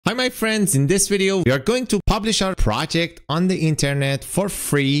Hi my friends, in this video we are going to publish our project on the internet for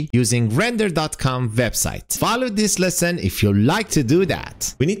free using render.com website. Follow this lesson if you like to do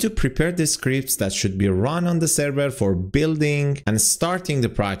that. We need to prepare the scripts that should be run on the server for building and starting the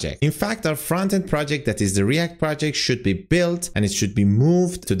project. In fact, our front-end project, that is the React project, should be built and it should be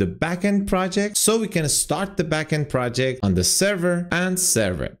moved to the backend project so we can start the backend project on the server and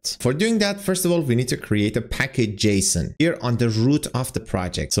serve it. For doing that, first of all, we need to create a package JSON here on the root of the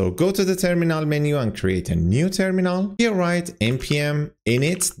project. So go to the terminal menu and create a new terminal. Here write npm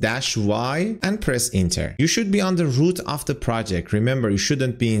init-y and press enter. You should be on the root of the project. Remember, you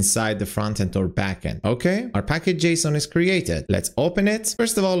shouldn't be inside the front end or back end. Okay, our package JSON is created. Let's open it.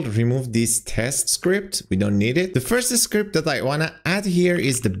 First of all, remove this test script. We don't need it. The first script that I want to add here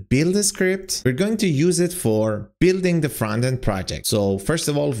is the build script. We're going to use it for building the front end project. So first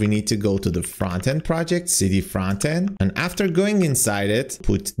of all, we need to go to the front end project, cd front end, and after going inside it,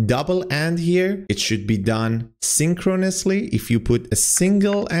 put double and here. It should be done synchronously. If you put a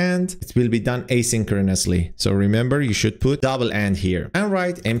single and, it will be done asynchronously. So remember, you should put double and here and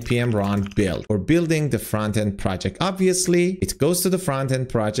write npm run build for building the front end project. Obviously, it goes to the front end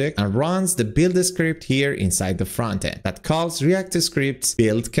project and runs the build script here inside the front end that calls React scripts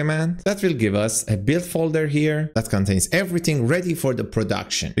build command. That will give us a build folder here that contains everything ready for the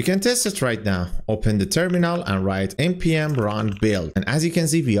production. We can test it right now. Open the terminal and write npm run build. And as you can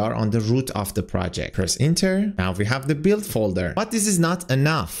see, we are on the root of the project. Press enter. Now we have the build folder, but this is not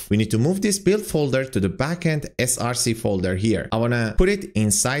enough. We need to move this build folder to the backend src folder here. I want to put it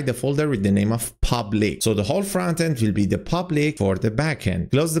inside the folder with the name of public. So the whole front end will be the public for the backend.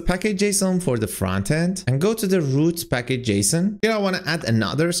 Close the package JSON for the front end and go to the root package JSON. Here I want to add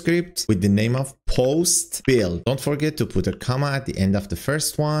another script with the name of post build. Don't forget to put a comma at the end of the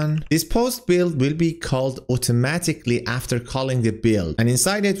first one. This post build will be called automatically after calling the build. And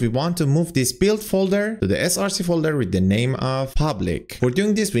inside it, we want to move this build folder to the src folder with the name of public. For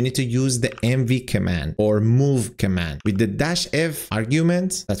doing this, we need to use the mv command or move command with the -f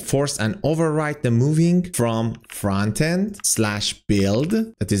argument that force and overwrite the moving from frontend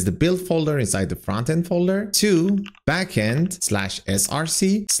 /build, that is the build folder inside the frontend folder, to backend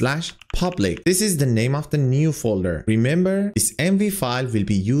 /src/public. This is the name of the new folder. Remember, this mv file will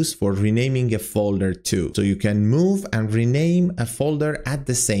be used for renaming a folder too. So you can move and rename a folder at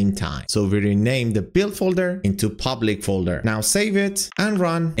the same time. So we rename the build folder into public folder. Now save it and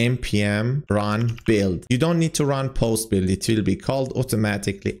run npm run build. You don't need to run post build. It will be called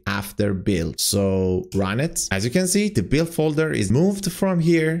automatically after build. So run it. As you can see, the build folder is moved from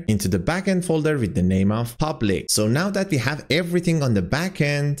here into the backend folder with the name of public. So now that we have everything on the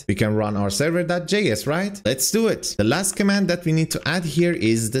backend, we can run our server.js, right? Let's do it. The last command that we need to add here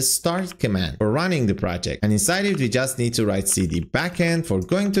is the start command for running the project. And inside it, we just need to write cd backend for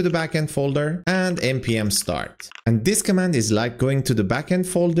going to the backend folder and npm start. And this command is like going to the backend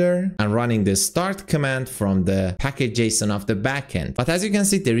folder and running the start command from the package JSON of the backend. But as you can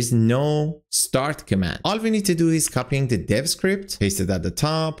see, there is no start command. All we need to do is copying the dev script, paste it at the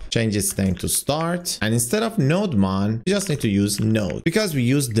top, change its name to start. And instead of nodemon, we just need to use node because we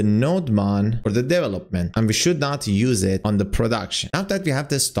use the nodemon for the development and we should not use it on the production. Now that we have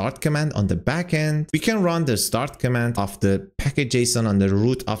the start command on the backend, we can run the start command of the package JSON on the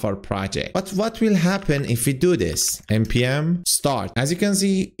root of our project. But what will happen if we do this? npm start. As you can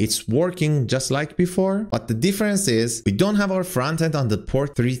see, it's working just like before, but the difference is we don't have our front end on the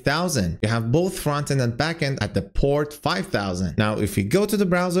port 3000. We have both front end and back end at the port 5000. Now, if we go to the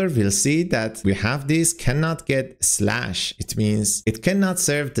browser, we'll see that we have this cannot get /. It means it cannot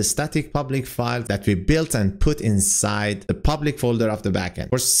serve the static public file that we built and put inside the public folder of the backend.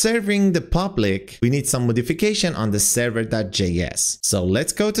 For serving the public, we need some modification on the server.js. So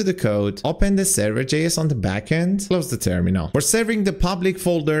let's go to the code, open the server.js on the backend, close the terminal. For serving the public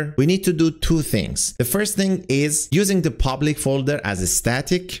folder, we need to do two things. The first thing is using the public folder as a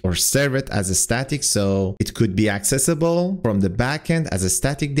static or serve it as a static so it could be accessible from the backend as a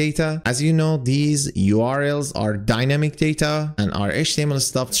static data. As you know, these URLs are dynamic data and our HTML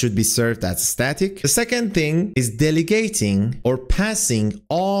stuff should be served as static. The second thing is delegating or passing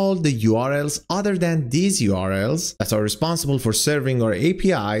all the URLs other than these URLs that are responsible for serving our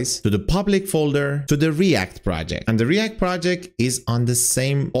APIs to the public folder to the React project. And the React project is on the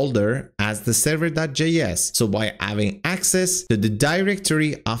same folder as the server.js. So by having access to the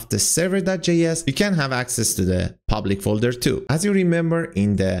directory of the server.js, you can have access to the public folder too. As you remember,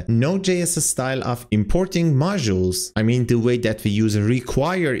 in the Node.js style of importing modules, I mean the way that we use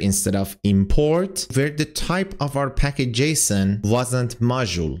require instead of import, where the type of our package JSON wasn't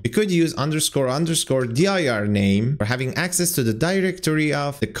module. We could use __dir name for having access to the directory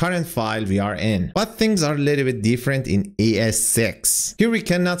of the current file we are in. But things are a little bit different in ES6. Here we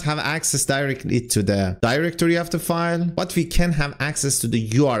cannot have access directly to the directory of the file, but we can have access to the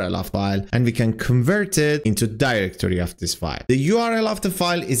URL of file, and we can convert it into directory of this file. The URL of the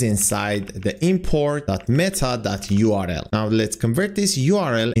file is inside the import.meta.url. Now let's convert this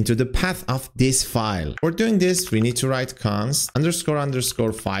URL into the path of this file. For doing this, we need to write const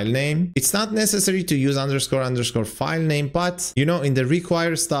 __ file name. It's not necessary to use __ file name, but you know, in the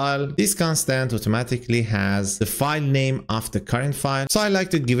require style, this constant automatically has the file name of the current file. So I like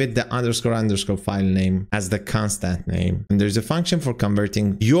to give it the __ file name as the constant name. And there's a function for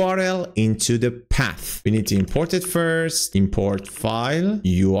converting URL into the path. We need to import it first. Import file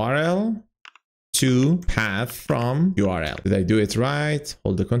URL to path from URL. Did I do it right?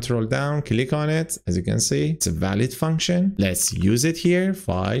 Hold the control down, click on it. As you can see, it's a valid function. Let's use it here.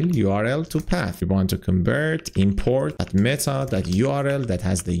 File URL to path. We want to convert import.meta.url that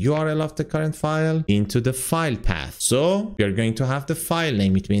has the URL of the current file into the file path. So we are going to have the file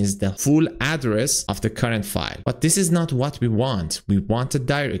name. It means the full address of the current file. But this is not what we want. We want a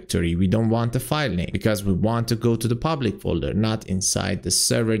directory. We don't want the file name because we want to go to the public folder, not inside the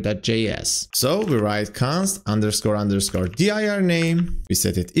server.js. So we write const __ dir name. We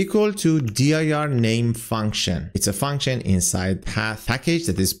set it equal to dir name function. It's a function inside path package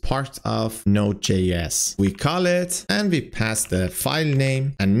that is part of Node.js. We call it and we pass the file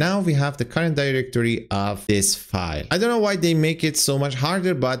name. And now we have the current directory of this file. I don't know why they make it so much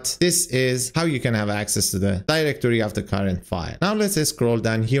harder, but this is how you can have access to the directory of the current file. Now let's scroll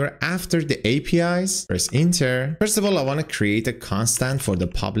down here after the APIs. Press enter. First of all, I want to create a constant for the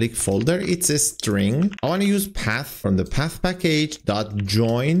public folder. It's a string. I want to use path from the path package dot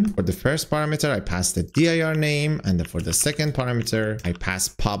join. For the first parameter, I pass the dir name, and for the second parameter, I pass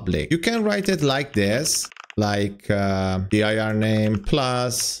public. You can write it like this, like dir name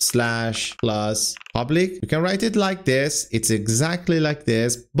plus / public. You can write it like this. It's exactly like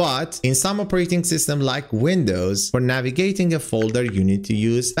this, but in some operating system like Windows, for navigating a folder, you need to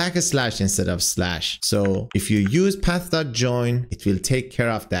use / instead of /. So if you use path.join, it will take care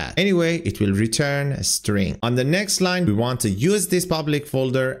of that. Anyway, it will return a string. On the next line, we want to use this public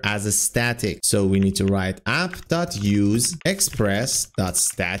folder as a static. So we need to write app.use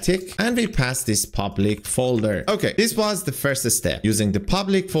express.static, and we pass this public folder. Okay, this was the first step, using the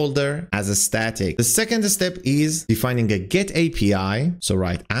public folder as a static. The second step is defining a get API. So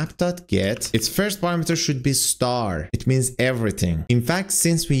write app.get. Its first parameter should be star. It means everything. In fact,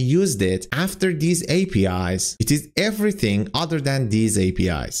 since we used it after these APIs, it is everything other than these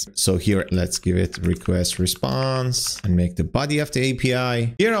APIs. So here, let's give it request response and make the body of the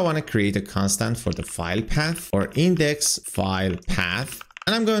API. Here, I want to create a constant for the file path or index file path.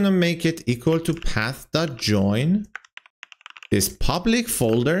 And I'm going to make it equal to path.join this public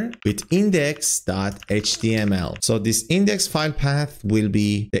folder with index.html. So this index file path will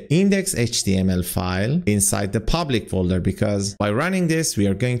be the index.html file inside the public folder, because by running this, we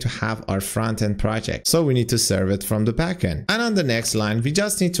are going to have our front-end project. So we need to serve it from the backend. And on the next line, we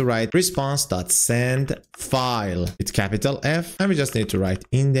just need to write response.send file with capital F, and we just need to write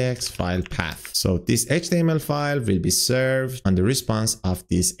index file path. So this HTML file will be served on the response of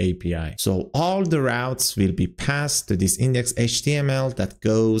this API. So all the routes will be passed to this index HTML that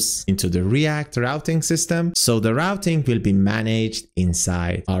goes into the React routing system. So the routing will be managed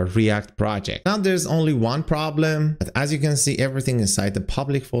inside our React project. Now there's only one problem, but as you can see, everything inside the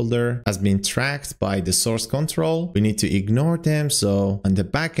public folder has been tracked by the source control. We need to ignore them. So on the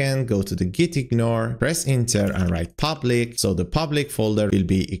backend, go to the git ignore, press enter and write public. So the public folder will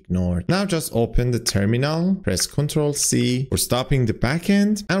be ignored. Now just open the terminal, press Ctrl C for stopping the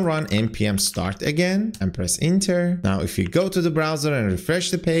backend and run npm start again and press enter. Now if you go to the browser and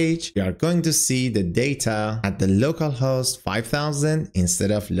refresh the page, we are going to see the data at the localhost 5000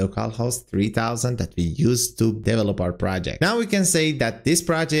 instead of localhost 3000 that we used to develop our project. Now we can say that this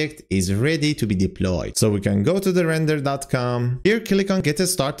project is ready to be deployed. So we can go to the render.com. Here click on get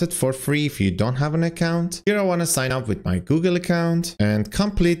started for free if you don't have an account. Here I want to sign up with my Google account and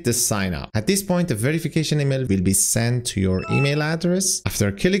complete the sign up. At this point, the verification email will be sent to your email address.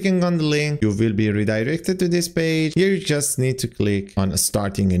 After clicking on the link, you will be redirected to this page. Here you just need to click on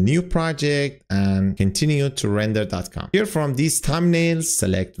starting a new project and continue to render.com. Here from these thumbnails,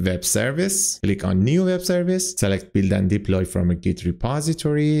 select web service, click on new web service, select build and deploy from a Git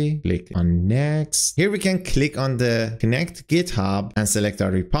repository, click on next. Here we can click on the connect GitHub and select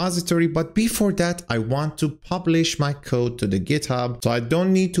our repository. But before that, I want to publish my code to the GitHub, so I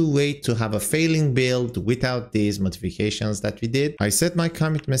don't need to wait to have a failing build without these modifications that we did. I set my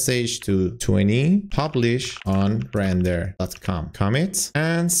commit message to 20, publish on render.com, commit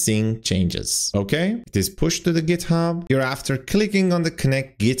and sync changes. Okay, it is pushed to the GitHub. Here, after clicking on the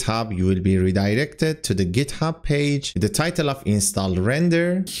connect GitHub, you will be redirected to the GitHub page with the title of install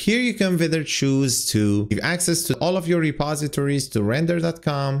render. Here you can whether choose to give access to all of your repositories to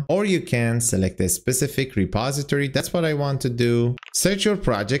render.com, or you can select a specific repository. That's what I want to do. Search your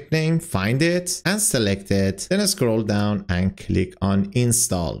project name, find it and select it. Then scroll down and click on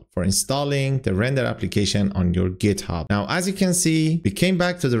install for installing the render application on your GitHub. Now, as you can see, we came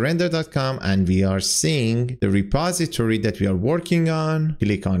back to the render.com and we are seeing the repository that we are working on.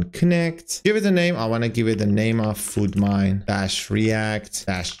 Click on connect, give it a name. I want to give it the name of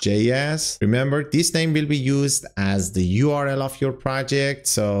foodmine-react-js. Remember, this name will be used as the URL of your project,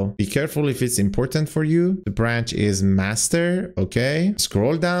 so be careful if it's important for you. The branch is master. Okay,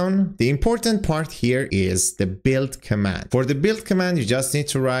 scroll down. The important part here is the build command. For the build command, you just need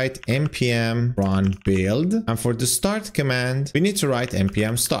to write npm run build, and for the start command, we need to write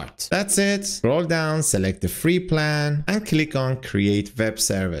npm start. That's it. Scroll down, select the free plan and click on create web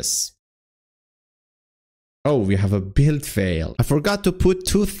service. Oh, we have a build fail. I forgot to put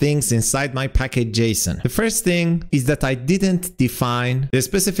two things inside my package.json. The first thing is that I didn't define the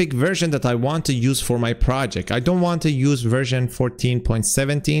specific version that I want to use for my project. I don't want to use version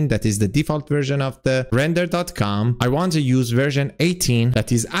 14.17, that is the default version of the render.com. I want to use version 18,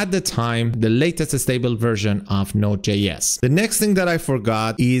 that is at the time the latest stable version of Node.js. The next thing that I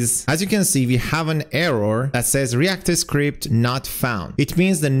forgot is, as you can see, we have an error that says React script not found. It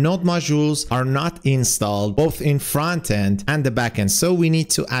means the Node modules are not installed both in front end and the back end. So we need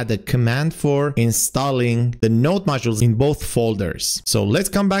to add a command for installing the Node modules in both folders. So let's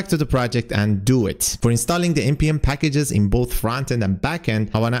come back to the project and do it. For installing the npm packages in both front end and back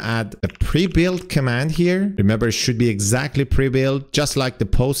end, I want to add a pre-build command here. Remember, it should be exactly pre-build, just like the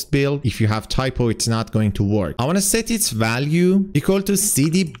post build. If you have typo, it's not going to work. I want to set its value equal to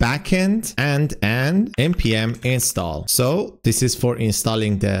cd backend and npm install. So this is for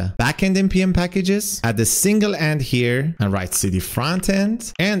installing the backend npm packages. Add the single and here and write cd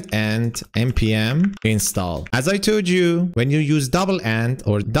frontend and npm install. As I told you, when you use double and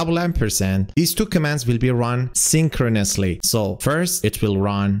or double ampersand, these two commands will be run synchronously. So first it will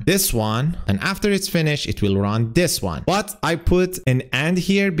run this one, and after it's finished, it will run this one. But I put an and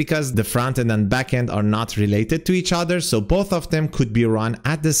here because the front end and back end are not related to each other. So both of them could be run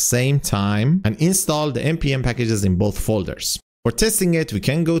at the same time and install the npm packages in both folders. For testing it, we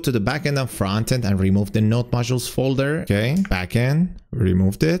can go to the backend and frontend and remove the Node modules folder. Okay, backend, we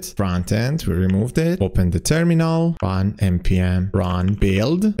removed it. Frontend, we removed it. Open the terminal, run npm run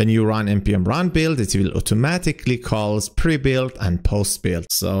build. When you run npm run build, it will automatically calls pre-build and post-build.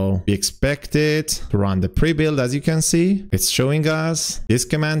 So we expect it to run the pre-build. As you can see, it's showing us this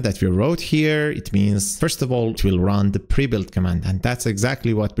command that we wrote here. It means, first of all, it will run the pre-build command, and that's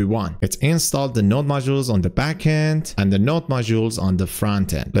exactly what we want. Let's install the Node modules on the backend and the Node modules on the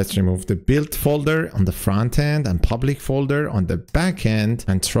front end. Let's remove the build folder on the front end and public folder on the back end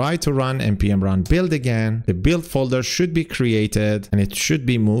and try to run npm run build again. The build folder should be created and it should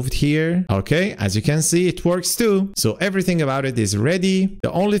be moved here. Okay, as you can see, it works too. So everything about it is ready.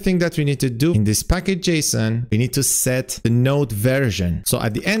 The only thing that we need to do in this package.json, we need to set the Node version. So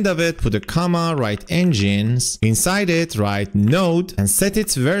at the end of it, put a comma, write engines. Inside it, write Node and set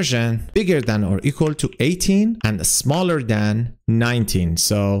its version bigger than or equal to 18 and smaller than 19.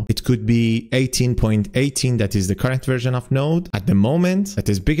 So it could be 18.18, that is the current version of Node at the moment, that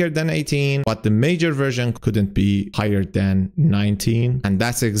is bigger than 18, but the major version couldn't be higher than 19, and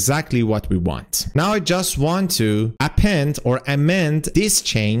that's exactly what we want. Now I just want to append or amend this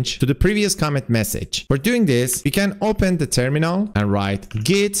change to the previous commit message. For doing this, we can open the terminal and write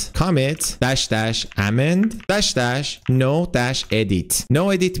git commit --amend --no-edit. No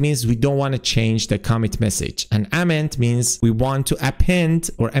edit means we don't want to change the commit message, and amend means we want to append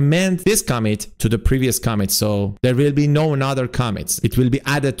or amend this commit to the previous commit. So there will be no other commits. It will be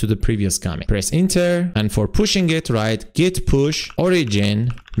added to the previous commit. Press enter, and for pushing it, write git push origin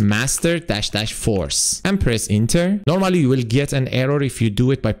master -- force and press enter. Normally you will get an error if you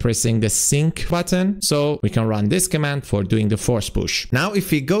do it by pressing the sync button. So we can run this command for doing the force push. Now if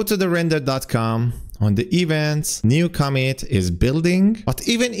we go to the render.com, on the events, new commit is building. But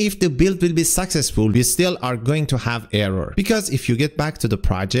even if the build will be successful, we still are going to have error. Because if you get back to the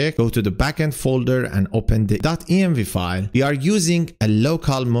project, go to the backend folder and open the .env file, we are using a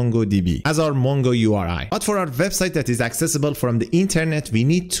local MongoDB as our Mongo URI. But for our website that is accessible from the internet, we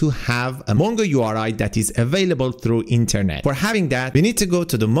need to have a Mongo URI that is available through internet. For having that, we need to go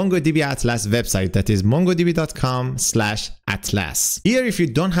to the MongoDB Atlas website, that is mongodb.com/atlas. Here, if you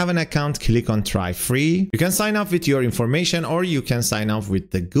don't have an account, click on try free. You can sign up with your information or you can sign up with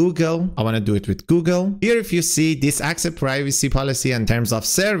the Google. I want to do it with Google. Here, if you see this accept privacy policy and terms of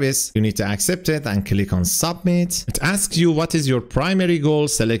service, you need to accept it and click on submit. It asks you what is your primary goal.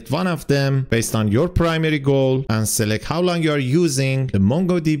 Select one of them based on your primary goal and select how long you are using the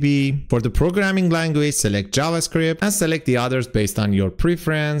MongoDB. For the programming language, select JavaScript and select the others based on your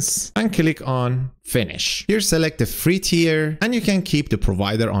preference and click on finish. Here, select the free tier and you can keep the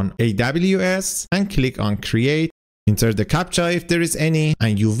provider on AWS and click on create. Enter the CAPTCHA if there is any,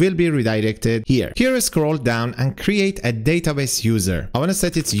 and you will be redirected here. Here, scroll down and create a database user. I want to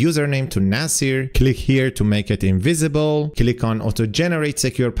set its username to Nasir. Click here to make it invisible. Click on auto-generate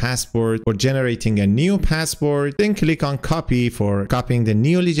secure password for generating a new password. Then click on copy for copying the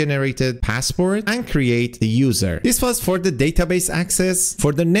newly generated password and create the user. This was for the database access.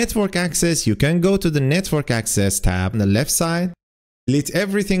 For the network access, you can go to the network access tab on the left side. Delete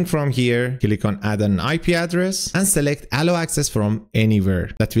everything from here, click on add an IP address and select allow access from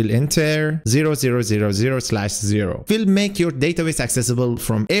anywhere. That will enter 0000/0. Will make your database accessible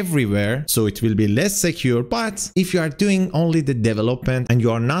from everywhere, so it will be less secure. But if you are doing only the development and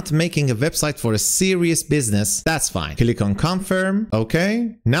you are not making a website for a serious business, that's fine. Click on confirm.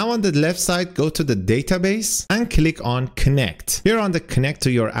 Okay. Now on the left side, go to the database and click on connect. Here on the connect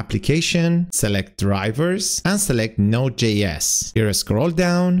to your application, select drivers and select Node.js. Here, scroll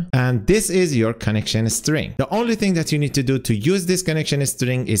down and this is your connection string. The only thing that you need to do to use this connection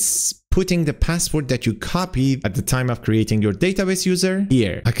string is putting the password that you copied at the time of creating your database user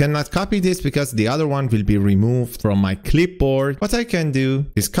here. I cannot copy this because the other one will be removed from my clipboard. What I can do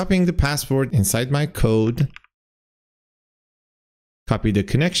is copying the password inside my code, copy the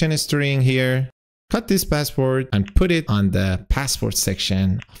connection string here, cut this password and put it on the password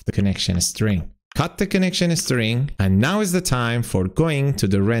section of the connection string. Cut the connection string, and now is the time for going to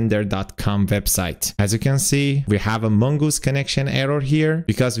the render.com website. As you can see, we have a mongoose connection error here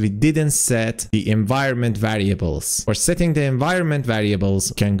because we didn't set the environment variables. For setting the environment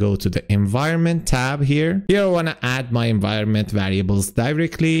variables, you can go to the environment tab here. Here I want to add my environment variables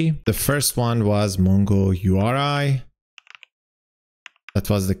directly. The first one was Mongo URI. That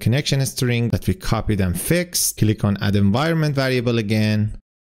was the connection string that we copied and fixed. Click on add environment variable again.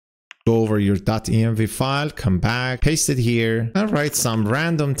 Go over your .env file, come back, paste it here, and write some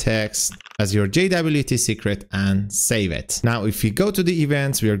random text as your JWT secret and save it. Now, if we go to the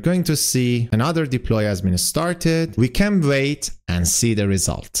events, we are going to see another deploy has been started. We can wait and see the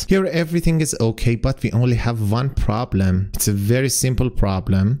result. Here, everything is okay, but we only have one problem. It's a very simple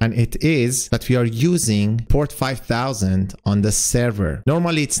problem, and it is that we are using port 5000 on the server.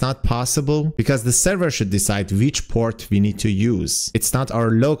 Normally, it's not possible because the server should decide which port we need to use. It's not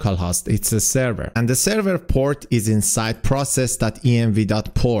our local host, it's a server. And the server port is inside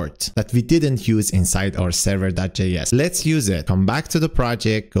process.env.port that we didn't use inside our server.js. Let's use it. Come back to the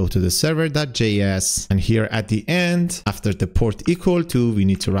project, go to the server.js, and here at the end, after the port equal to, we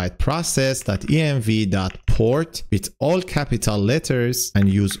need to write process.env.port with all capital letters and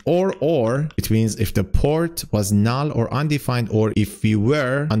use or, which means if the port was null or undefined, or if we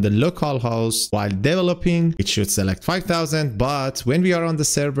were on the local host while developing, it should select 5000, but when we are on the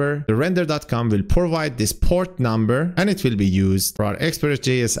server, the render.com will provide this port number and it will be used for our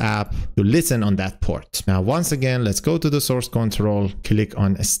Express.js app to listen on that port. Now, once again, let's go to the source control, click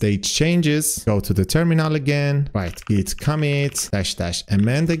on stage changes, go to the terminal again, write git commit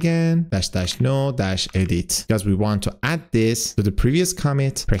 --amend again --no -edit because we want to add this to the previous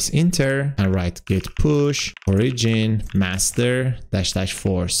commit. Press enter and write git push origin master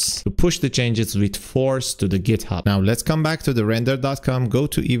 --force to push the changes with force to the GitHub. Now let's come back to the render.com, go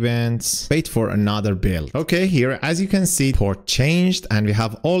to events, wait for another build. Okay, here as you can see, port changed and we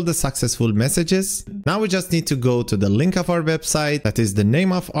have all the successful messages. Now we just need to go to the link of our website, that is the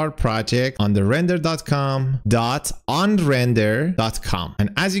name of our project, on the render.com.onrender.com. And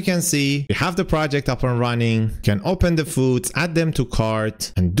as you can see, we have the project up and running. You can open the foods, add them to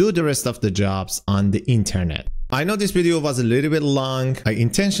cart, and do the rest of the jobs on the internet. I know this video was a little bit long. I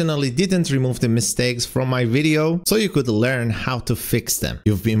intentionally didn't remove the mistakes from my video so you could learn how to fix them.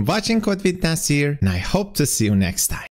 You've been watching Code with Nasir, and I hope to see you next time.